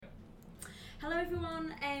Hello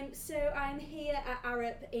everyone, so I'm here at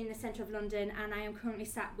Arup in the centre of London, and I am currently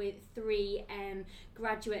sat with three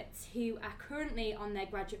graduates who are currently on their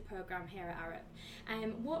graduate programme here at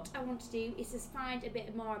Arup. What I want to do is just find a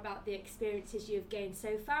bit more about the experiences you've gained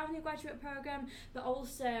so far in your graduate programme, but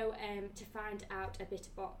also to find out a bit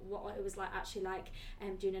about what it was actually like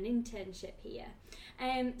doing an internship here.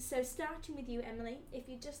 So starting with you, Emily, if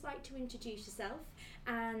you'd just like to introduce yourself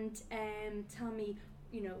and tell me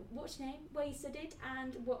what's your name, where you studied,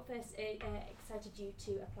 and what first excited you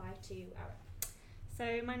to apply to Arup.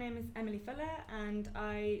 So my name is Emily Fuller, and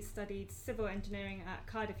I studied civil engineering at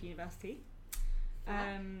Cardiff University.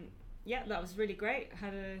 That was really great.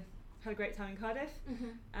 Had a great time in Cardiff.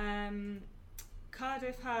 Mm-hmm.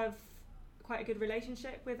 Cardiff have quite a good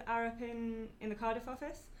relationship with Arup in the Cardiff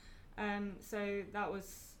office. So that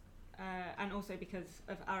was, and also because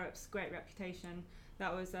of Arup's great reputation,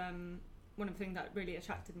 that was one of the things that really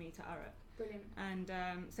attracted me to Arup. Brilliant. And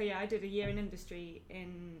I did a year in industry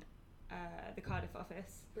in the Cardiff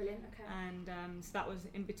office. Brilliant, okay. And so that was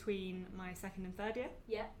in between my second and third year.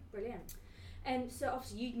 Yeah, brilliant. So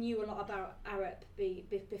obviously you knew a lot about Arup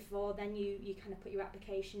before then. You kind of put your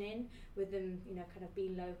application in with them, kind of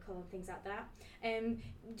being local and things like that.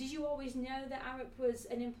 Did you always know that Arup was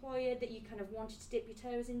an employer that you kind of wanted to dip your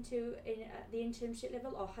toes into at the internship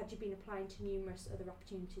level, or had you been applying to numerous other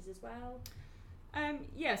opportunities as well?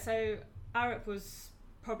 So Arup was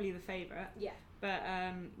probably the favourite. Yeah. But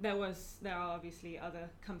there are obviously other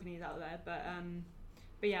companies out there, but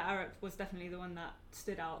Arup was definitely the one that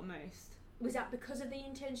stood out most. Was that because of the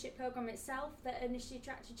internship programme itself that initially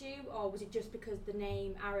attracted you, or was it just because the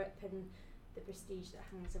name Arup and the prestige that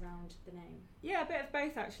hangs around the name? Yeah, a bit of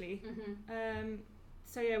both actually. Mm-hmm.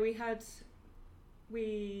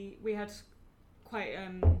 We had quite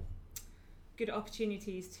good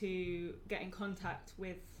opportunities to get in contact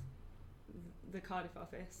with the Cardiff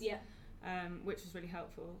office. Yeah. Which was really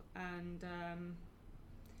helpful, and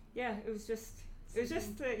it was just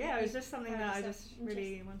something that I just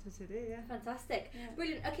really wanted to do. Yeah. Fantastic. Yeah.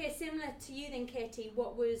 Brilliant. Okay, similar to you then, Katie,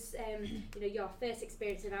 what was your first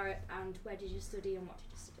experience in Arup, and where did you study and what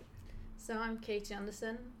did you study? So I'm Katie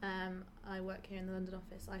Anderson. I work here in the London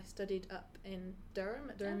office. I studied up in Durham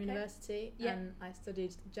at Durham University, and I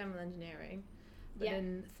studied general engineering. But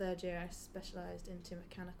in third year I specialised into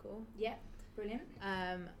mechanical. Yeah, brilliant.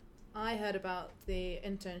 I heard about the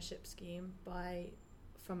internship scheme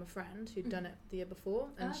from a friend who'd done it the year before,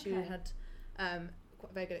 and she had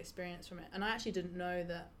quite a very good experience from it. And I actually didn't know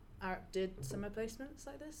that Arup did summer placements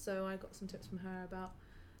like this, so I got some tips from her about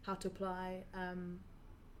how to apply,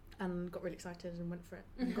 and got really excited and went for it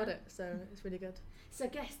and got it. So it's really good. So I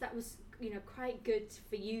guess that was quite good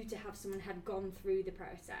for you to have someone had gone through the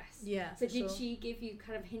process. Yeah. So did she give you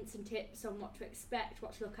kind of hints and tips on what to expect,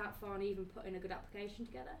 what to look out for, and even putting a good application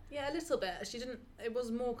together? Yeah, a little bit. She didn't. It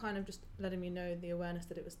was more kind of just letting me know the awareness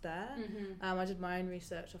that it was there. Mm-hmm. I did my own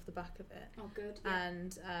research off the back of it. Oh, good. Yeah.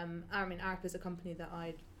 And Arup is a company that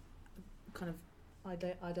I'd kind of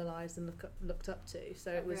idolised and looked up to.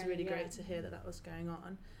 So it was really great to hear that was going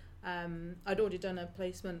on. I'd already done a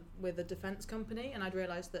placement with a defence company, and I'd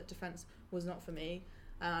realised that defence was not for me.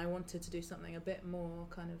 I wanted to do something a bit more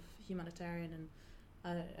kind of humanitarian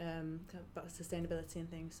and about sustainability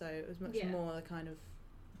and things. So it was much more the kind of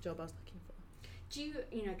job I was looking for. Do you,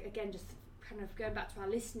 again, just kind of going back to our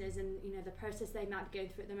listeners and the process they might be going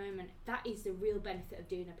through at the moment, that is the real benefit of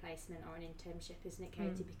doing a placement or an internship, isn't it,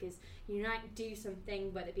 Katie? Because you might do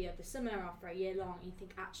something, whether it be over the summer or for a year long, and you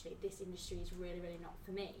think, actually, this industry is really, really not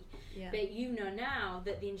for me. Yeah. But you know now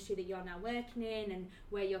that the industry that you're now working in and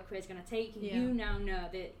where your career is going to take you, you now know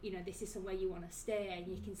that this is somewhere you want to stay,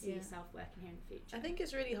 and you can see yourself working here in the future. I think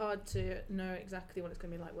it's really hard to know exactly what it's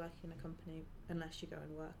going to be like working in a company unless you go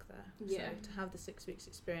and work there. Yeah. So to have the 6 weeks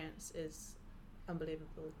experience is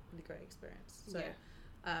unbelievable, really great experience. So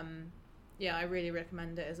I really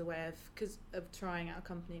recommend it as a way of trying out a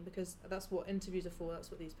company, because that's what interviews are for, that's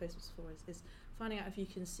what these placements are for, is finding out if you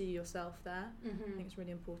can see yourself there. I think it's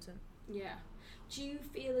really important. Yeah. Do you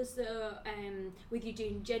feel as though with you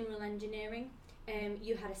doing general engineering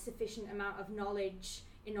you had a sufficient amount of knowledge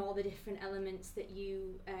in all the different elements that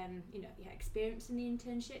you experienced in the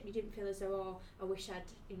internship? You didn't feel as though, I wish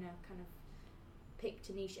I'd kind of picked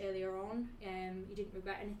a niche earlier on? You didn't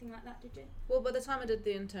regret anything like that, did you? Well, by the time I did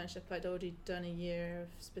the internship, I'd already done a year of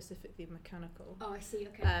specifically mechanical. Oh, I see.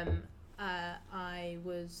 Okay.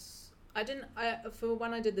 For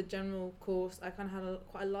when I did the general course, I kind of had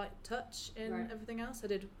quite a light touch in everything else. I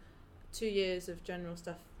did 2 years of general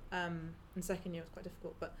stuff, and second year was quite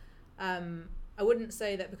difficult. But I wouldn't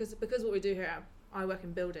say that because what we do here I work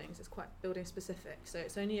in buildings, it's quite building specific, so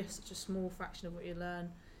it's only such a small fraction of what you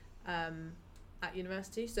learn at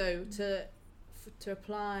university. So to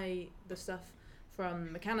apply the stuff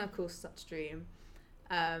from mechanical stream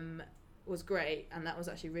was great, and that was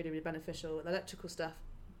actually really, really beneficial. The electrical stuff,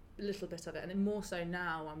 a little bit of it, and then more so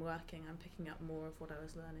now I'm picking up more of what I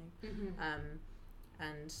was learning.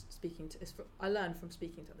 And I learned from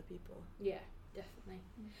speaking to other people. Yeah, definitely.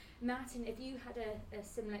 Martin, have you had a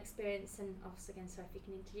similar experience? And also, again, sorry if you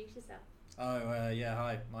can introduce yourself.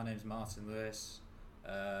 Hi, my name's Martin Lewis.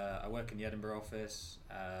 I work in the Edinburgh office.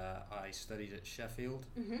 I studied at Sheffield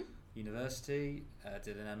University,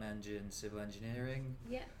 did an M.Eng in civil engineering.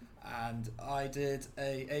 Yeah. And I did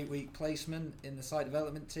a 8-week placement in the site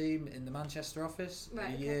development team in the Manchester office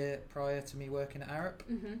a year prior to me working at Arup.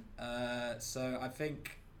 So I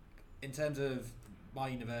think in terms of my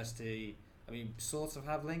university, I mean, sort of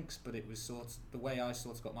have links, but it was the way I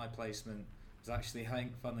sort of got my placement was actually, I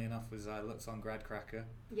think, funnily enough, was I looked on GradCracker.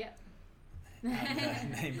 Yep.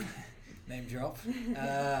 And name drop.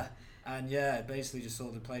 And yeah, basically just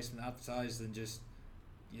saw the placement advertised and just,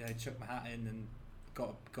 chucked my hat in and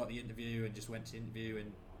got the interview and just went to interview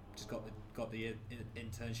and just got the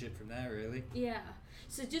internship from there, really. Yeah.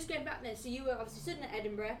 So just going back there, so you were obviously studying at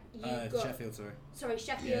Edinburgh. Sheffield, sorry.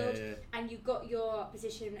 Sheffield. Yeah. And you got your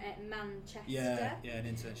position at Manchester. Yeah, an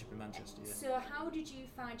internship in Manchester. Yeah. So how did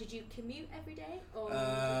you commute every day, or?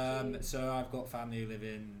 So I've got family who live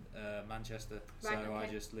in Manchester, Right, so okay. I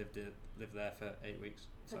just lived there for 8 weeks.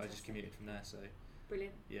 So I just commuted from there. So.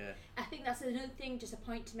 Brilliant. Yeah. I think that's another thing, just a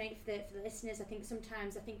point to make for the listeners. I think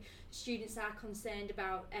sometimes students are concerned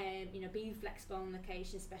about being flexible on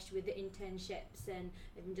location, especially with the internships and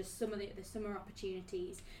just some of the summer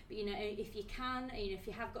opportunities. But if you can, if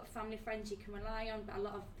you have got family friends you can rely on, but a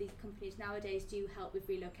lot of these companies nowadays do help with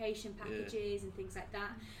relocation packages and things like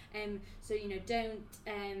that. So don't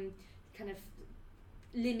kind of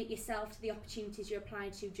limit yourself to the opportunities you're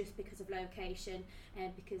applying to just because of location,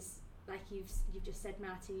 because like you've just said,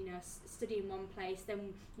 Martin, studying one place,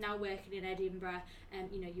 then now working in Edinburgh,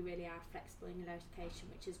 you really are flexible in your location,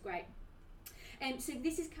 which is great. So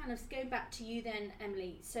this is kind of going back to you then,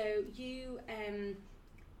 Emily. So you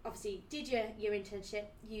obviously did your internship,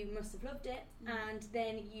 you must have loved it, and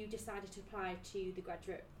then you decided to apply to the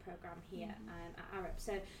graduate programme here at Arup.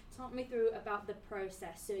 So talk me through about the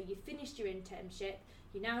process. So you finished your internship,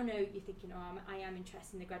 you now know you're thinking, I am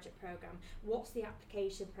interested in the graduate programme. What's the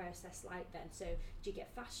application process like then? So do you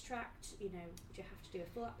get fast tracked? Do you have to do a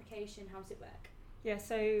full application? How does it work? Yeah,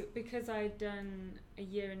 so because I'd done a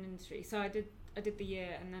year in industry, so I did the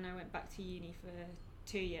year and then I went back to uni for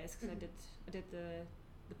 2 years because I did the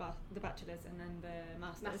bachelor's and then the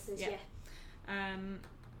master's. Yeah.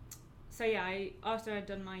 So after I'd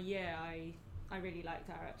done my year, I really liked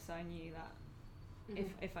Arup, so I knew that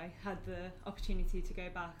if I had the opportunity to go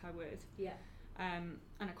back, I would. Yeah. And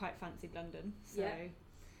I quite fancied London. So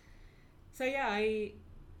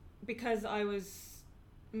because I was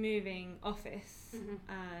moving office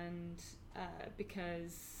and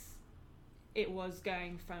because it was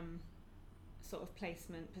going from sort of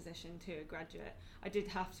placement position to a graduate, I did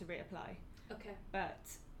have to reapply. Okay. But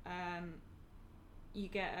you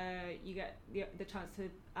get the chance to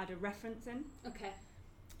add a reference in. Okay.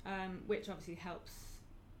 Which obviously helps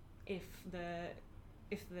if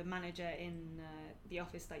the manager in the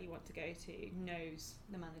office that you want to go to knows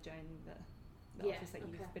the manager in the office that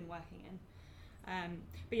you've been working in.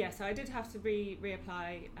 But yeah, so I did have to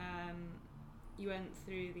reapply. You went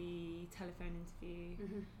through the telephone interview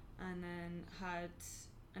and then had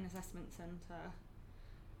an assessment centre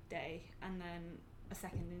day and then a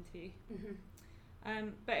second interview.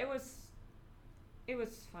 But it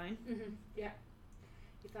was fine. Yeah.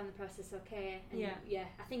 You found the process okay, and yeah.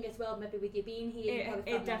 I think as well, maybe with you being here,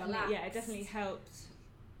 it definitely helped.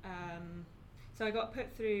 So I got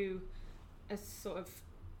put through a sort of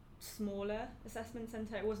smaller assessment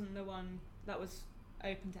centre. It wasn't the one that was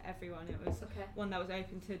open to everyone. It was one that was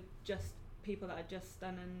open to just people that had just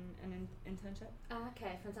done an internship.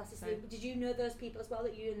 Okay, fantastic. So did you know those people as well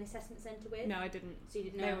that you were in the assessment centre with? No, I didn't. So you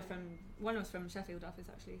didn't know? They were one was from Sheffield office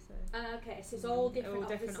actually. So. Okay, so it's all different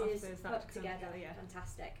offices that put together. Yeah.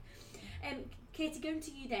 Fantastic. Katie, going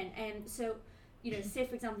to you then. So, say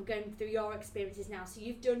for example, going through your experiences now. So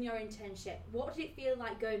you've done your internship. What did it feel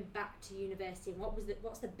like going back to university? And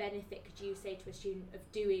what's the benefit, could you say, to a student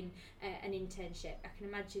of doing an internship? I can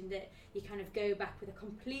imagine that you kind of go back with a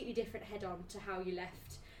completely different head on to how you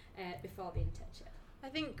left before the internship. I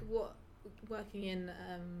think what working in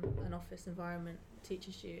an office environment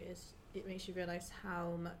teaches you is it makes you realise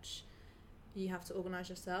how much you have to organise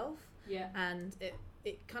yourself. Yeah. And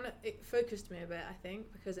it focused me a bit, I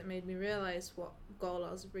think, because it made me realise what goal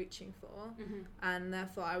I was reaching for, and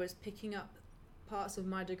therefore I was picking up parts of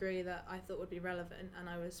my degree that I thought would be relevant, and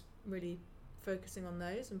I was really focusing on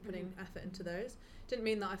those and putting effort into those. Didn't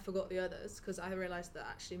mean that I forgot the others, because I realised that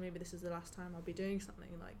actually maybe this is the last time I'll be doing something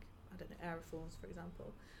like, I don't know, aerofoils, for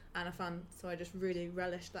example, and I just really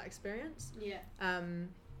relished that experience.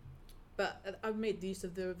 But I've made use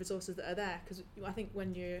of the resources that are there, because I think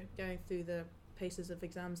when you're going through the paces of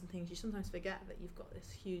exams and things, you sometimes forget that you've got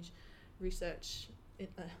this huge research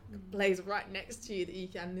plays right next to you that you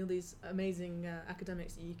can, and all these amazing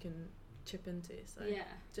academics that you can chip into. So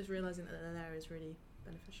just realising that they're there is really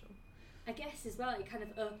beneficial. I guess as well, it kind of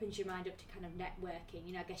opens your mind up to kind of networking.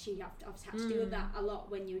 You know, I guess you have to do that a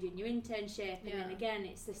lot when you're doing your internship, and then again,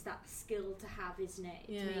 it's just that skill to have, isn't it?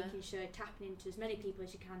 It's making sure tapping into as many people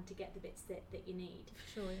as you can to get the bits that you need.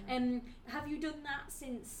 Sure. Yeah. Have you done that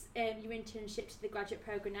since your internship to the graduate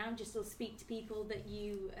program now? Just still speak to people that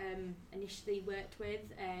you initially worked with?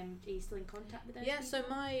 Are you still in contact with those people? So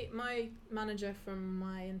my manager from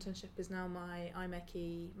my internship is now my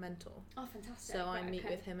IMechE mentor. Oh, fantastic! So I meet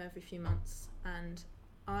with him every few months, and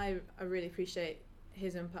I really appreciate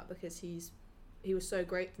his input, because he was so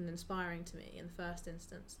great and inspiring to me in the first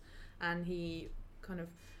instance, and he kind of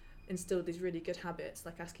instilled these really good habits,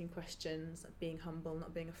 like asking questions, like being humble,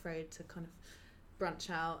 not being afraid to kind of branch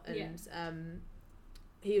out, and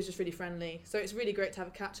he was just really friendly. So it's really great to have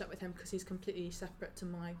a catch up with him, because he's completely separate to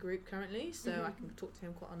my group currently, so I can talk to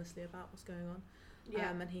him quite honestly about what's going on.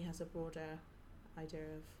 And he has a broader idea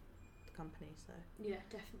of the company, so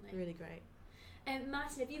definitely really great.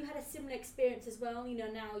 Martin, have you had a similar experience as well? You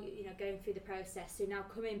know, now going through the process, so now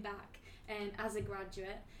coming back as a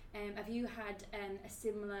graduate, have you had a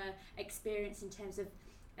similar experience in terms of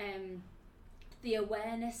the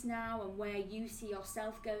awareness now and where you see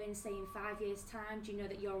yourself going, say in 5 years' time? Do you know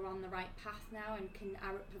that you're on the right path now, and can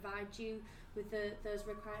Arup provide you with those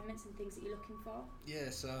requirements and things that you're looking for? Yeah,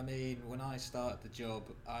 so I mean, when I started the job,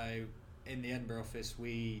 in the Edinburgh office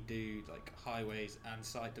we do like highways and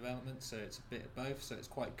site development, so it's a bit of both, so it's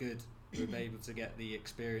quite good. We're able to get the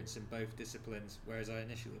experience in both disciplines, whereas I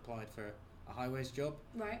initially applied for a highways job.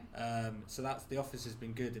 Right. So the office has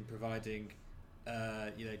been good in providing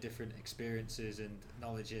different experiences and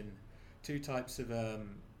knowledge in two types of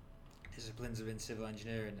disciplines within civil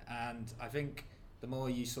engineering, and I think the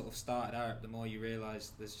more you sort of start at Arup, the more you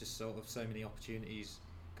realise there's just sort of so many opportunities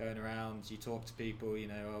going around. You talk to people,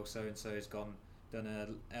 so and so has done a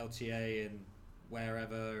LTA and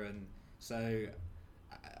wherever, and so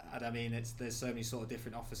I mean there's so many sort of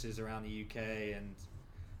different offices around the UK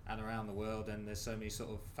and around the world, and there's so many sort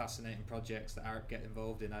of fascinating projects that Arup get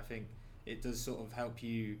involved in. I think it does sort of help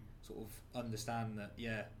you sort of understand that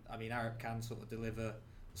Arup can sort of deliver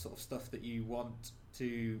sort of stuff that you want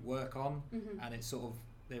to work on, and it's sort of,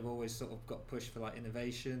 they've always sort of got pushed for like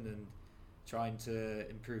innovation and trying to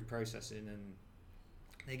improve processing, and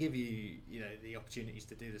they give you the opportunities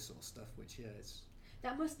to do this sort of stuff, which it's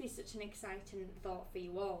that must be such an exciting thought for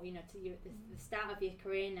you all, to you at the start of your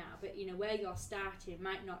career now, but where you're starting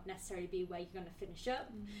might not necessarily be where you're going to finish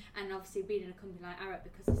up. And obviously being in a company like Arup,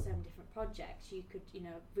 because there's so many different projects, you could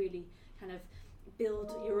really kind of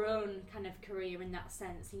build your own kind of career in that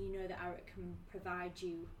sense, and that Arup can provide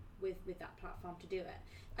you with that platform to do it.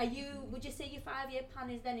 Would you say your 5-year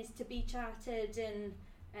plan is to be chartered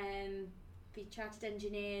and be chartered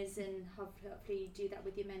engineers, and hopefully do that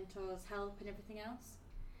with your mentors' help and everything else?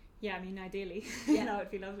 Yeah, I mean, ideally. That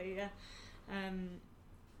would be lovely.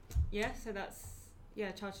 So that's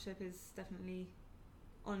chartership is definitely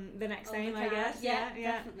on the next aim, I guess. Yeah,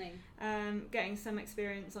 definitely. Getting some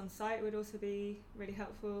experience on site would also be really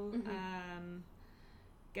helpful.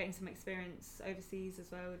 Getting some experience overseas as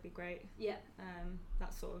well would be great.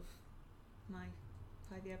 That's sort of my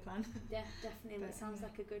 5-year plan. Yeah, definitely. That sounds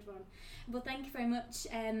like a good one. Well, thank you very much,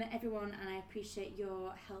 everyone, and I appreciate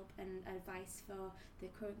your help and advice for the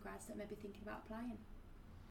current grads that may be thinking about applying.